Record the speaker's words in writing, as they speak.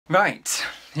Right,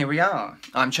 here we are.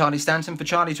 I'm Charlie Stanton for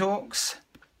Charlie Talks.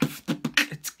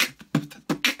 It's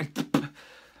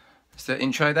the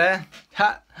intro there.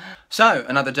 Ha! So,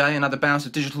 another day, another bout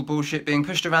of digital bullshit being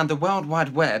pushed around the World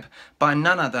Wide Web by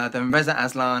none other than Reza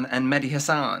Aslan and Medhi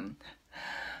Hasan.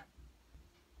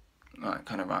 Right,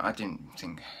 kind of right. I didn't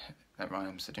think that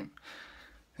rhymes. I didn't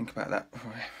think about that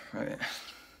before I wrote it.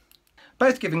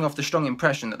 Both giving off the strong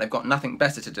impression that they've got nothing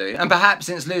better to do, and perhaps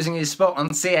since losing his spot on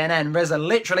CNN, Reza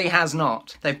literally has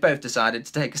not. They've both decided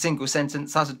to take a single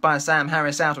sentence uttered by Sam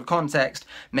Harris out of context,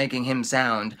 making him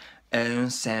sound oh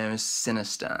so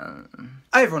sinister.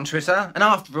 Over on Twitter, and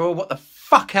after all, what the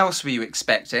fuck else were you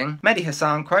expecting? Medhi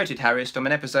Hasan quoted Harris from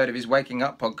an episode of his Waking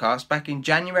Up podcast back in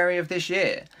January of this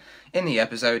year. In the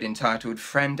episode entitled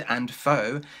Friend and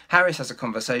Foe, Harris has a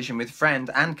conversation with friend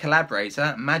and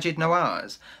collaborator Maajid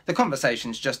Nawaz. The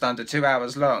conversation's just under 2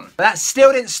 hours long. But that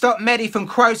still didn't stop Medhi from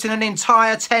quoting an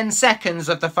entire 10 seconds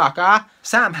of the fucker.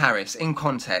 Sam Harris, in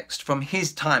context, from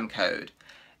his time code.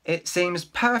 It seems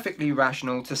perfectly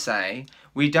rational to say,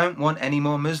 we don't want any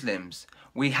more Muslims.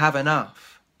 We have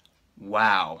enough.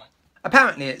 Wow.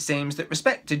 Apparently it seems that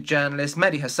respected journalist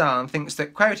Medhi Hasan thinks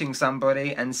that quoting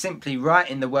somebody and simply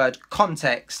writing the word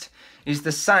context is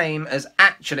the same as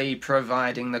actually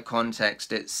providing the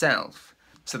context itself.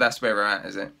 So that's where we're at,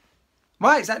 is it?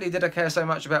 Why exactly did I care so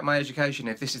much about my education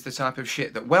if this is the type of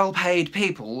shit that well-paid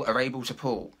people are able to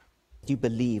pull? Do you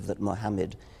believe that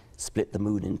Muhammad split the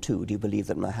moon in two? Do you believe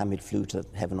that Muhammad flew to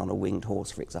heaven on a winged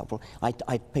horse, for example?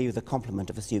 I'd pay you the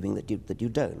compliment of assuming that you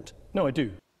don't. No, I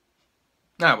do.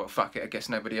 Ah, well, fuck it, I guess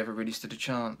nobody ever really stood a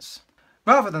chance.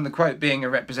 Rather than the quote being a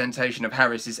representation of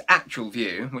Harris's actual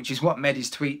view, which is what Medhi's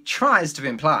tweet tries to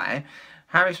imply,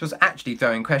 Harris was actually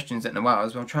throwing questions at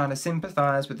Nawaz while trying to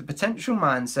sympathise with the potential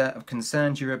mindset of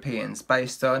concerned Europeans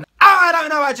based on, I don't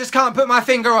know, I just can't put my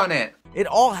finger on it. It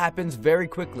all happens very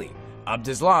quickly.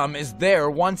 Abdeslam is there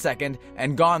 1 second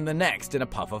and gone the next in a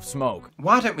puff of smoke.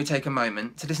 Why don't we take a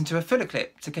moment to listen to a fuller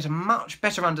clip to get a much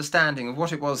better understanding of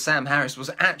what it was Sam Harris was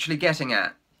actually getting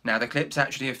at? Now, the clip's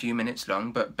actually a few minutes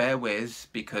long, but bear with,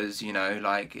 because, you know,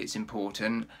 like, it's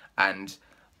important, and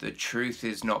the truth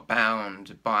is not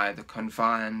bound by the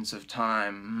confines of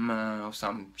time, or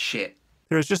some shit.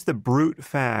 There's just the brute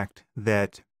fact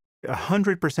that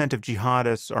 100% of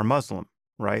jihadists are Muslim.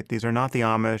 Right? These are not the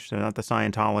Amish, they're not the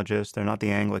Scientologists, they're not the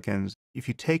Anglicans. If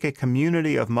you take a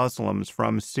community of Muslims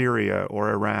from Syria or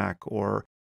Iraq or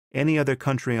any other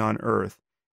country on earth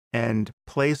and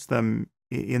place them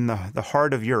in the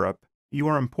heart of Europe, you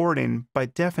are importing, by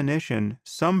definition,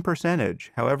 some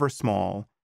percentage, however small,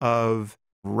 of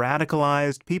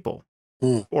radicalized people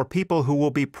or people who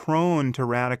will be prone to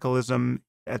radicalism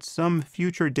at some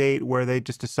future date where they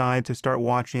just decide to start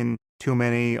watching too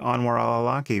many Anwar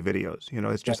al-Awlaki videos. You know,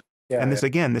 it's just, and this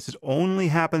again, this is only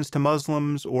happens to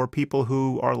Muslims or people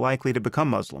who are likely to become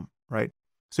Muslim, right?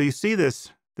 So you see this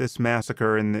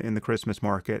massacre in the Christmas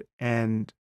market,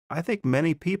 and I think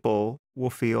many people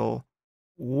will feel,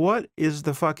 what is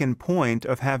the fucking point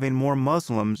of having more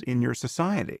Muslims in your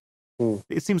society?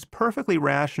 It seems perfectly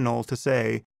rational to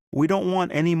say, we don't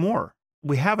want any more.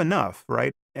 We have enough,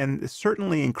 right? And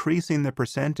certainly increasing the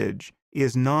percentage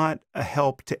is not a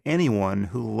help to anyone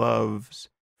who loves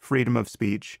freedom of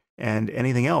speech and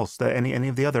anything else, that any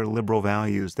of the other liberal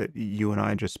values that you and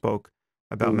I just spoke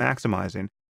about maximizing.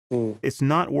 It's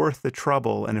not worth the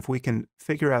trouble. And if we can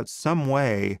figure out some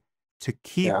way to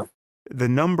keep the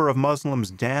number of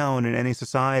Muslims down in any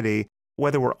society,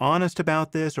 whether we're honest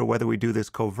about this or whether we do this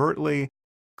covertly,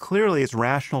 clearly it's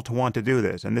rational to want to do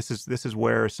this. And this is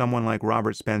where someone like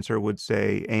Robert Spencer would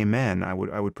say amen, I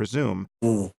would presume.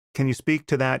 Can you speak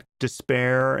to that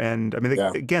despair? And I mean,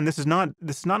 again, this is not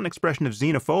an expression of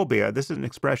xenophobia. This is an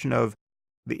expression of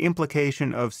the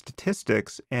implication of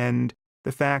statistics and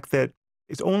the fact that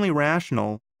it's only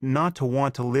rational not to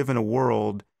want to live in a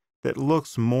world that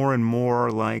looks more and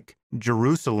more like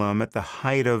Jerusalem at the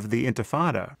height of the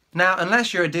Intifada. Now,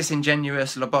 unless you're a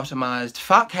disingenuous, lobotomized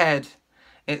fuckhead,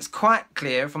 it's quite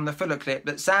clear from the fuller clip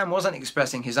that Sam wasn't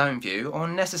expressing his own view, or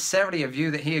necessarily a view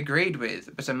that he agreed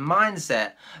with, but a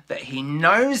mindset that he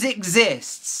knows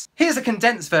exists. Here's a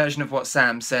condensed version of what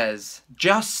Sam says,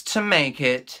 just to make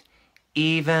it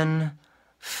even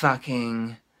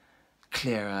fucking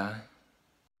clearer.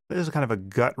 This is kind of a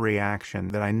gut reaction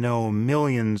that I know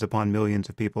millions upon millions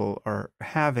of people are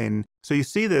having. So you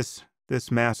see this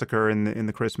massacre in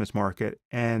the Christmas market,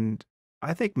 and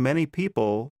I think many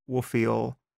people will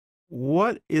feel,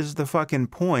 what is the fucking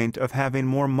point of having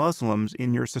more Muslims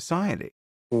in your society?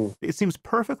 It seems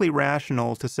perfectly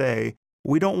rational to say,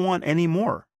 we don't want any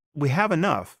more. We have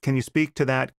enough. Can you speak to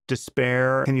that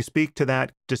despair? Can you speak to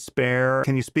that despair?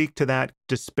 Can you speak to that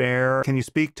despair? Can you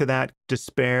speak to that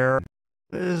despair?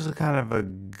 This is kind of a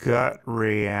gut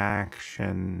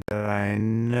reaction that I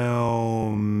know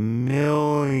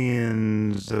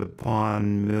millions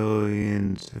upon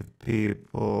millions of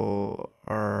people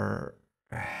are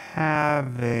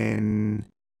having.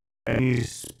 Can you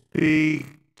speak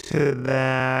to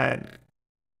that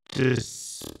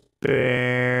despair?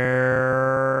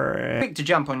 Quick to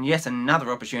jump on yet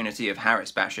another opportunity of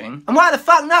Harris bashing. And why the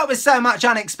fuck not with so much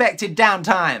unexpected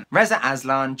downtime? Reza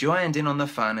Aslan joined in on the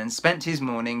fun and spent his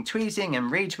morning tweeting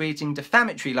and retweeting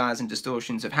defamatory lies and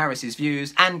distortions of Harris's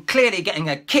views, and clearly getting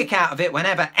a kick out of it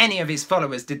whenever any of his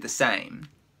followers did the same.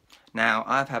 Now,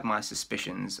 I've had my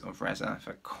suspicions of Reza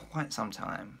for quite some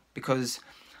time, because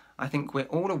I think we're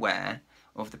all aware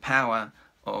of the power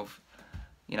of,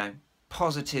 you know,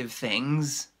 positive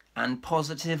things and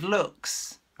positive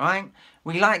looks, right?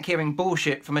 We like hearing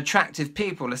bullshit from attractive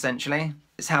people, essentially.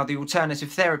 It's how the alternative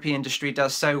therapy industry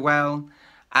does so well,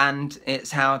 and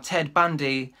it's how Ted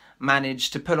Bundy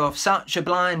managed to pull off such a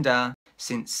blinder,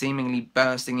 since seemingly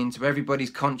bursting into everybody's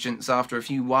conscience after a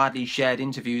few widely shared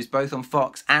interviews both on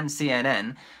Fox and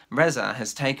CNN. Reza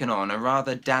has taken on a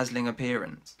rather dazzling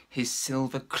appearance. His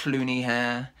silver Clooney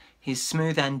hair, his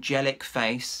smooth angelic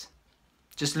face.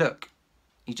 Just look.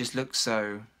 He just looks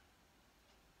so...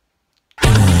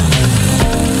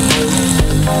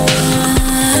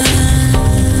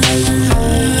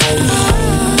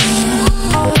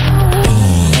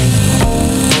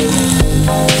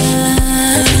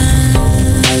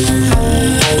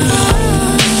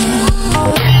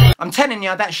 I'm telling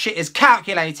you, that shit is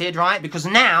calculated, right? Because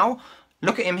now,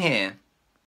 look at him here.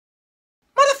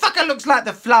 Motherfucker looks like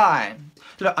the Fly.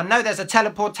 Look, I know there's a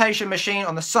teleportation machine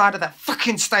on the side of that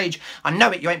fucking stage. I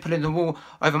know it, you ain't pulling the wool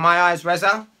over my eyes,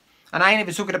 Reza. And I ain't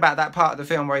even talking about that part of the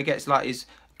film where he gets like his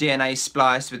DNA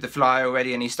spliced with the Fly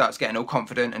already and he starts getting all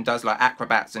confident and does like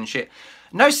acrobats and shit.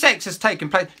 No sex has taken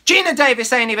place. Gina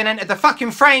Davis ain't even entered the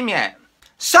fucking frame yet.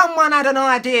 Someone had an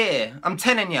idea, I'm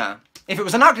telling you. If it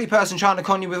was an ugly person trying to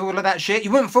con you with all of that shit,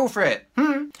 you wouldn't fall for it.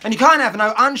 And you can't have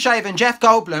no unshaven Jeff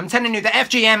Goldblum telling you that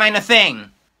FGM ain't a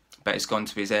thing. But it's gone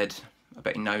to his head. I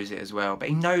bet he knows it as well. But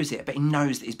he knows it. I bet he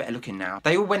knows that he's better looking now.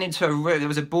 They all went into a room. There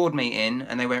was a board meeting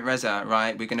and they went, Reza,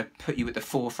 right, we're going to put you at the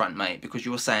forefront, mate, because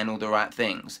you're saying all the right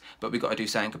things. But we've got to do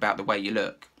something about the way you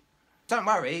look. Don't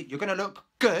worry, you're going to look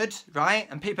good, right?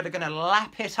 And people are going to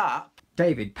lap it up.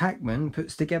 David Packman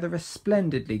puts together a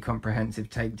splendidly comprehensive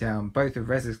takedown, both of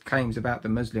Reza's claims about the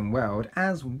Muslim world,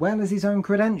 as well as his own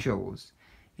credentials.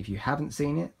 If you haven't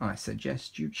seen it, I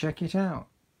suggest you check it out.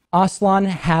 Aslan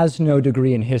has no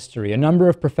degree in history. A number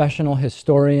of professional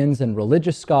historians and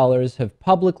religious scholars have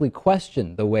publicly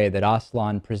questioned the way that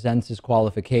Aslan presents his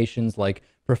qualifications, like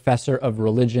Professor of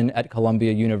Religion at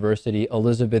Columbia University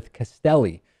Elizabeth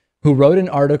Castelli, who wrote an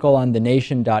article on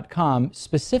thenation.com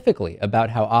specifically about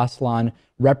how Aslan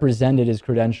represented his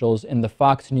credentials in the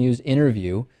Fox News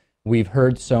interview we've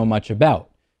heard so much about.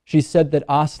 She said that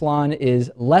Aslan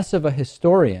is less of a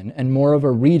historian and more of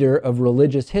a reader of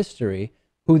religious history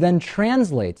who then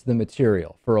translates the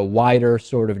material for a wider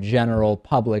sort of general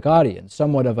public audience,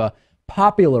 somewhat of a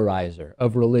popularizer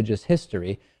of religious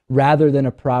history rather than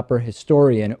a proper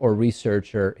historian or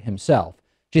researcher himself.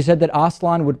 She said that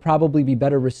Aslan would probably be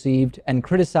better received and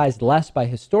criticized less by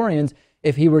historians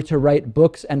if he were to write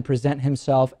books and present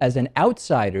himself as an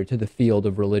outsider to the field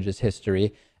of religious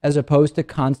history, as opposed to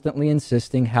constantly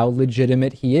insisting how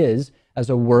legitimate he is as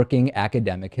a working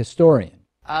academic historian.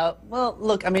 Well,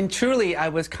 look, I mean, truly, I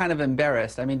was kind of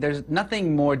embarrassed. I mean, there's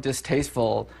nothing more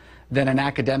distasteful than an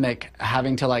academic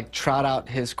having to, like, trot out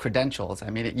his credentials. I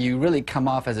mean, you really come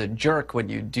off as a jerk when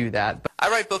you do that. I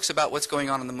write books about what's going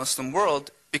on in the Muslim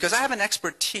world because I have an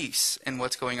expertise in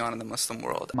what's going on in the Muslim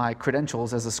world. My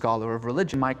credentials as a scholar of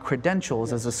religion, my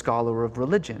credentials as a scholar of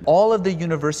religion. All of the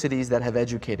universities that have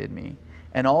educated me,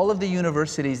 and all of the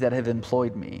universities that have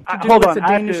employed me. Hold on,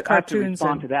 I have to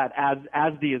respond to that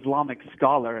as the Islamic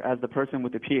scholar, as the person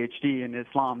with a PhD in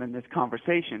Islam in this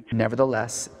conversation.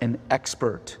 Nevertheless, an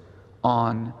expert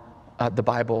on the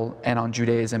Bible and on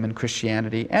Judaism and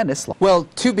Christianity and Islam. Well,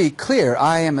 to be clear,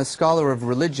 I am a scholar of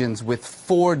religions with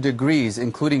 4 degrees,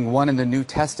 including one in the New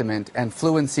Testament and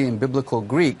fluency in Biblical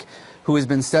Greek, who has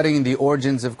been studying the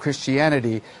origins of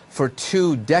Christianity for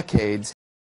 2 decades.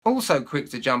 Also quick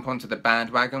to jump onto the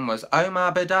bandwagon was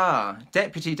Omar Baddar,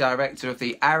 Deputy Director of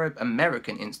the Arab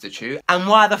American Institute. And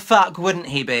why the fuck wouldn't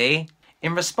he be?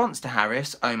 In response to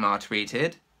Harris, Omar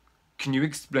tweeted, "Can you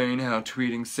explain how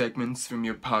tweeting segments from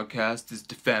your podcast is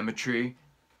defamatory?"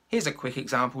 Here's a quick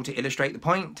example to illustrate the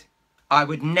point. I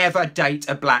would never date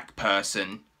a black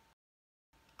person.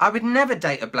 I would never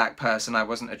date a black person I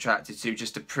wasn't attracted to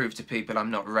just to prove to people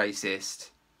I'm not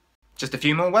racist. Just a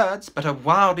few more words, but a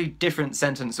wildly different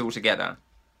sentence altogether.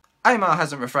 Omar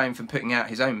hasn't refrained from putting out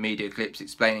his own media clips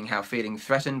explaining how feeling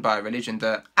threatened by a religion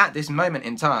that, at this moment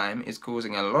in time, is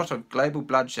causing a lot of global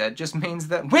bloodshed just means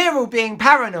that we're all being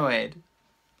paranoid.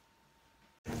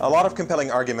 A lot of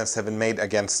compelling arguments have been made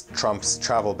against Trump's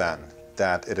travel ban.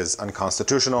 That it is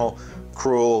unconstitutional,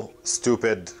 cruel,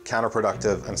 stupid,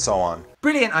 counterproductive, and so on.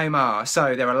 Brilliant, Omar.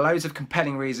 So there are loads of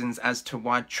compelling reasons as to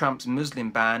why Trump's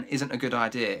Muslim ban isn't a good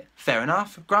idea. Fair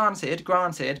enough, granted,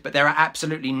 but there are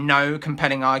absolutely no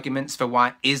compelling arguments for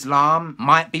why Islam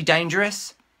might be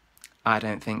dangerous. I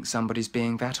don't think somebody's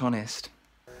being that honest.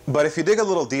 But if you dig a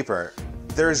little deeper,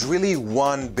 there is really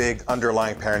one big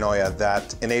underlying paranoia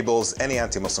that enables any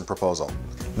anti-Muslim proposal.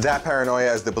 That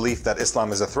paranoia is the belief that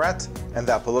Islam is a threat and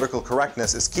that political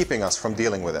correctness is keeping us from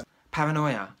dealing with it.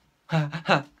 Paranoia.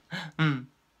 I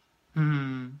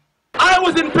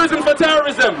was in prison for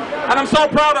terrorism, and I'm so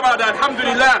proud about that,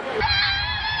 alhamdulillah.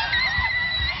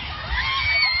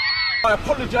 I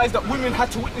apologize that women had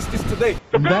to witness this today.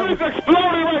 The building's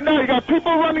exploding right now. You got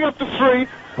people running up the street.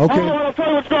 Okay. I don't want to tell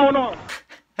you what's going on.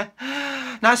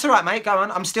 No, it's alright, mate. Go on.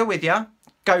 I'm still with you.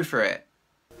 Go for it.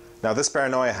 Now, this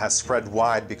paranoia has spread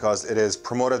wide because it is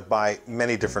promoted by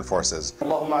many different forces.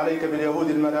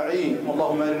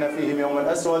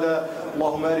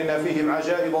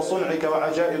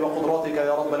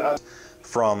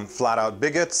 From flat-out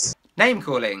bigots,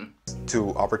 name-calling,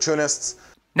 to opportunists,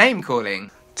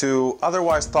 name-calling, to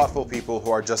otherwise thoughtful people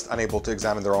who are just unable to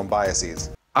examine their own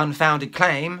biases. Unfounded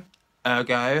claim,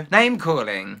 ergo,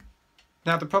 name-calling.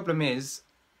 Now, the problem is,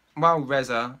 while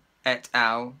Reza et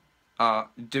al. Are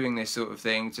doing this sort of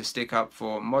thing to stick up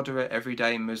for moderate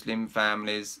everyday Muslim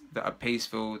families that are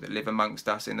peaceful, that live amongst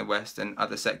us in the West and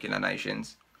other secular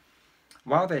nations.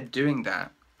 While they're doing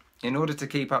that, in order to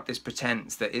keep up this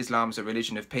pretense that Islam's a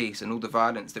religion of peace and all the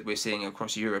violence that we're seeing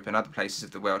across Europe and other places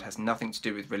of the world has nothing to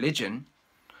do with religion,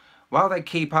 while they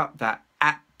keep up that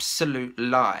absolute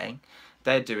lie,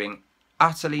 they're doing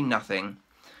utterly nothing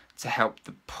to help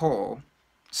the poor,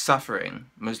 suffering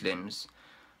Muslims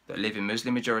that live in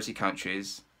Muslim majority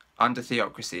countries under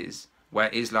theocracies where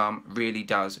Islam really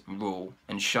does rule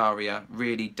and Sharia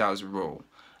really does rule.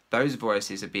 Those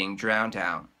voices are being drowned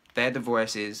out. They're the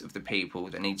voices of the people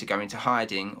that need to go into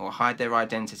hiding or hide their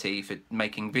identity for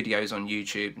making videos on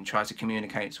YouTube and try to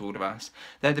communicate to all of us.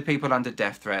 They're the people under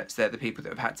death threats. They're the people that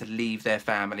have had to leave their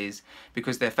families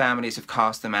because their families have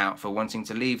cast them out for wanting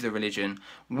to leave the religion,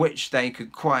 which they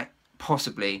could quite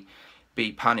possibly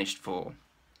be punished for.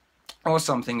 Or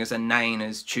something as inane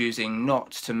as choosing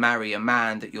not to marry a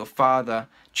man that your father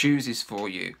chooses for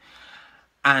you,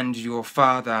 and your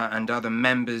father and other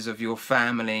members of your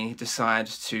family decide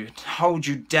to hold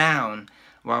you down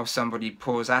while somebody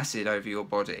pours acid over your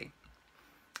body.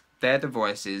 They're the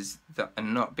voices that are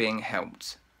not being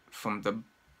helped from the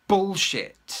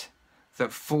bullshit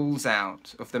that falls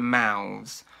out of the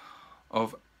mouths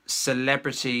of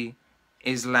celebrity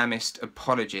Islamist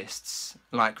apologists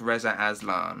like Reza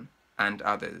Aslan and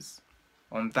others.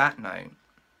 On that note,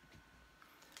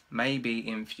 maybe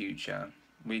in future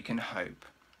we can hope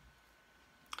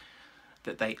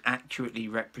that they accurately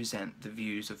represent the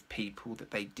views of people that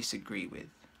they disagree with.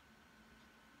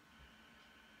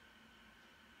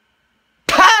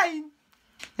 Pain!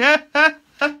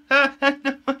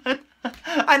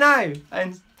 I know,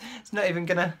 and it's not even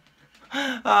gonna.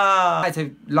 I had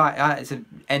to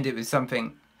end it with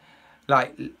something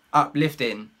like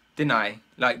uplifting, didn't I?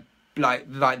 Like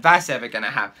that's ever gonna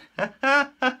happen.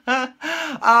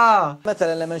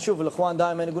 مثلا لما نشوف الاخوان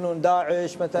دائما يقولون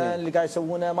داعش مثلا اللي قاعد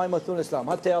يسوونه ما يمثلون الاسلام،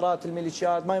 هالتيارات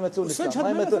الميليشيات ما يمثلون الاسلام، ما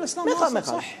يمثلون الاسلام. ما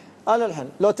يخالف. انا الحين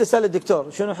لو تسال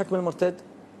الدكتور شنو حكم المرتد؟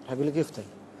 راح يقول لك يقتل.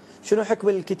 شنو حكم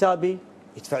الكتابي؟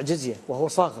 يدفع جزيه وهو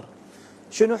صاغر.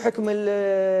 شنو حكم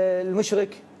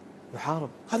المشرك؟ يحارب.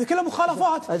 هذه كلها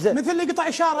مخالفات مثل اللي قطع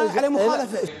اشاره عليه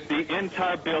مخالفه. The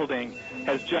entire building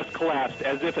has just collapsed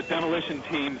as if a demolition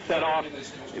team set off.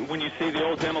 When you see the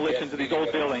old demolitions of these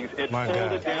old buildings, it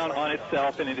folded down on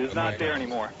itself and it is not there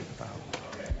anymore.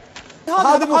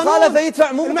 هذا مخالفه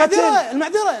يدفع مو المعذره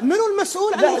منو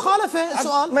المسؤول عن المخالفه؟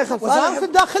 سؤال وزاره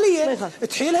الداخليه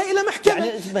تحيلها الى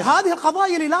محكمه. هذه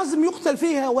القضايا اللي لازم يقتل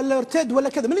فيها ولا يرتد ولا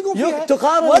كذا من يقوم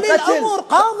فيها؟ ولي الامر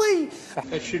قاضي.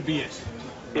 It should be it.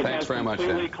 Thanks very much.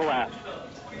 Collapsed.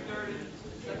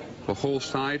 The whole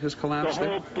side has collapsed? The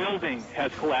whole building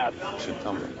has collapsed.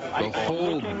 The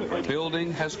whole building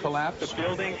has collapsed? The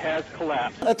building has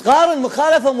collapsed. تقارن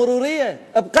مخالفة مرورية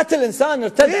بقتل إنسان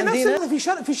ارتد عن دينه.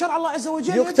 في شرع الله عز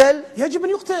وجل يقتل. يجب أن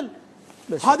يقتل.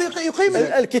 هذا يقيم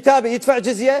الكتاب يدفع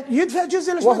جزية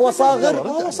وهو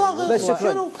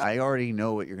صاغر. I already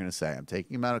know what you're going to say. I'm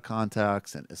taking him out of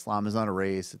context, and Islam is not a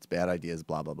race. It's bad ideas,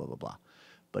 blah, blah, blah, blah, blah.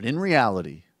 But in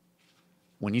reality,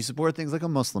 when you support things like a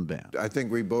Muslim ban. I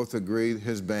think we both agree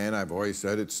his ban, I've always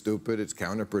said it's stupid, it's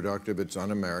counterproductive, it's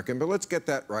un-American. But let's get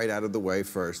that right out of the way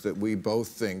first, that we both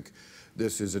think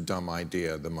this is a dumb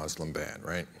idea, the Muslim ban,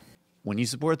 right? When you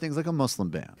support things like a Muslim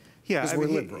ban. Yeah, I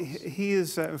mean, he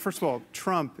is, first of all,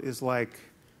 Trump is like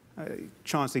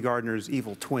Chauncey Gardner's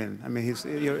evil twin. I mean,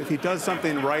 if he does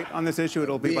something right on this issue,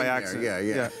 it'll be by accident.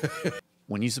 Yeah.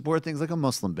 When you support things like a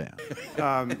Muslim ban.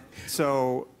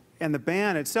 And the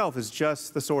ban itself is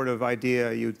just the sort of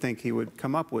idea you'd think he would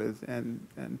come up with and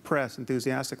press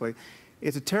enthusiastically.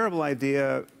 It's a terrible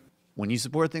idea. When you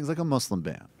support things like a Muslim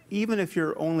ban. Even if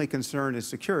your only concern is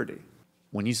security.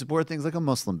 When you support things like a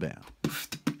Muslim ban.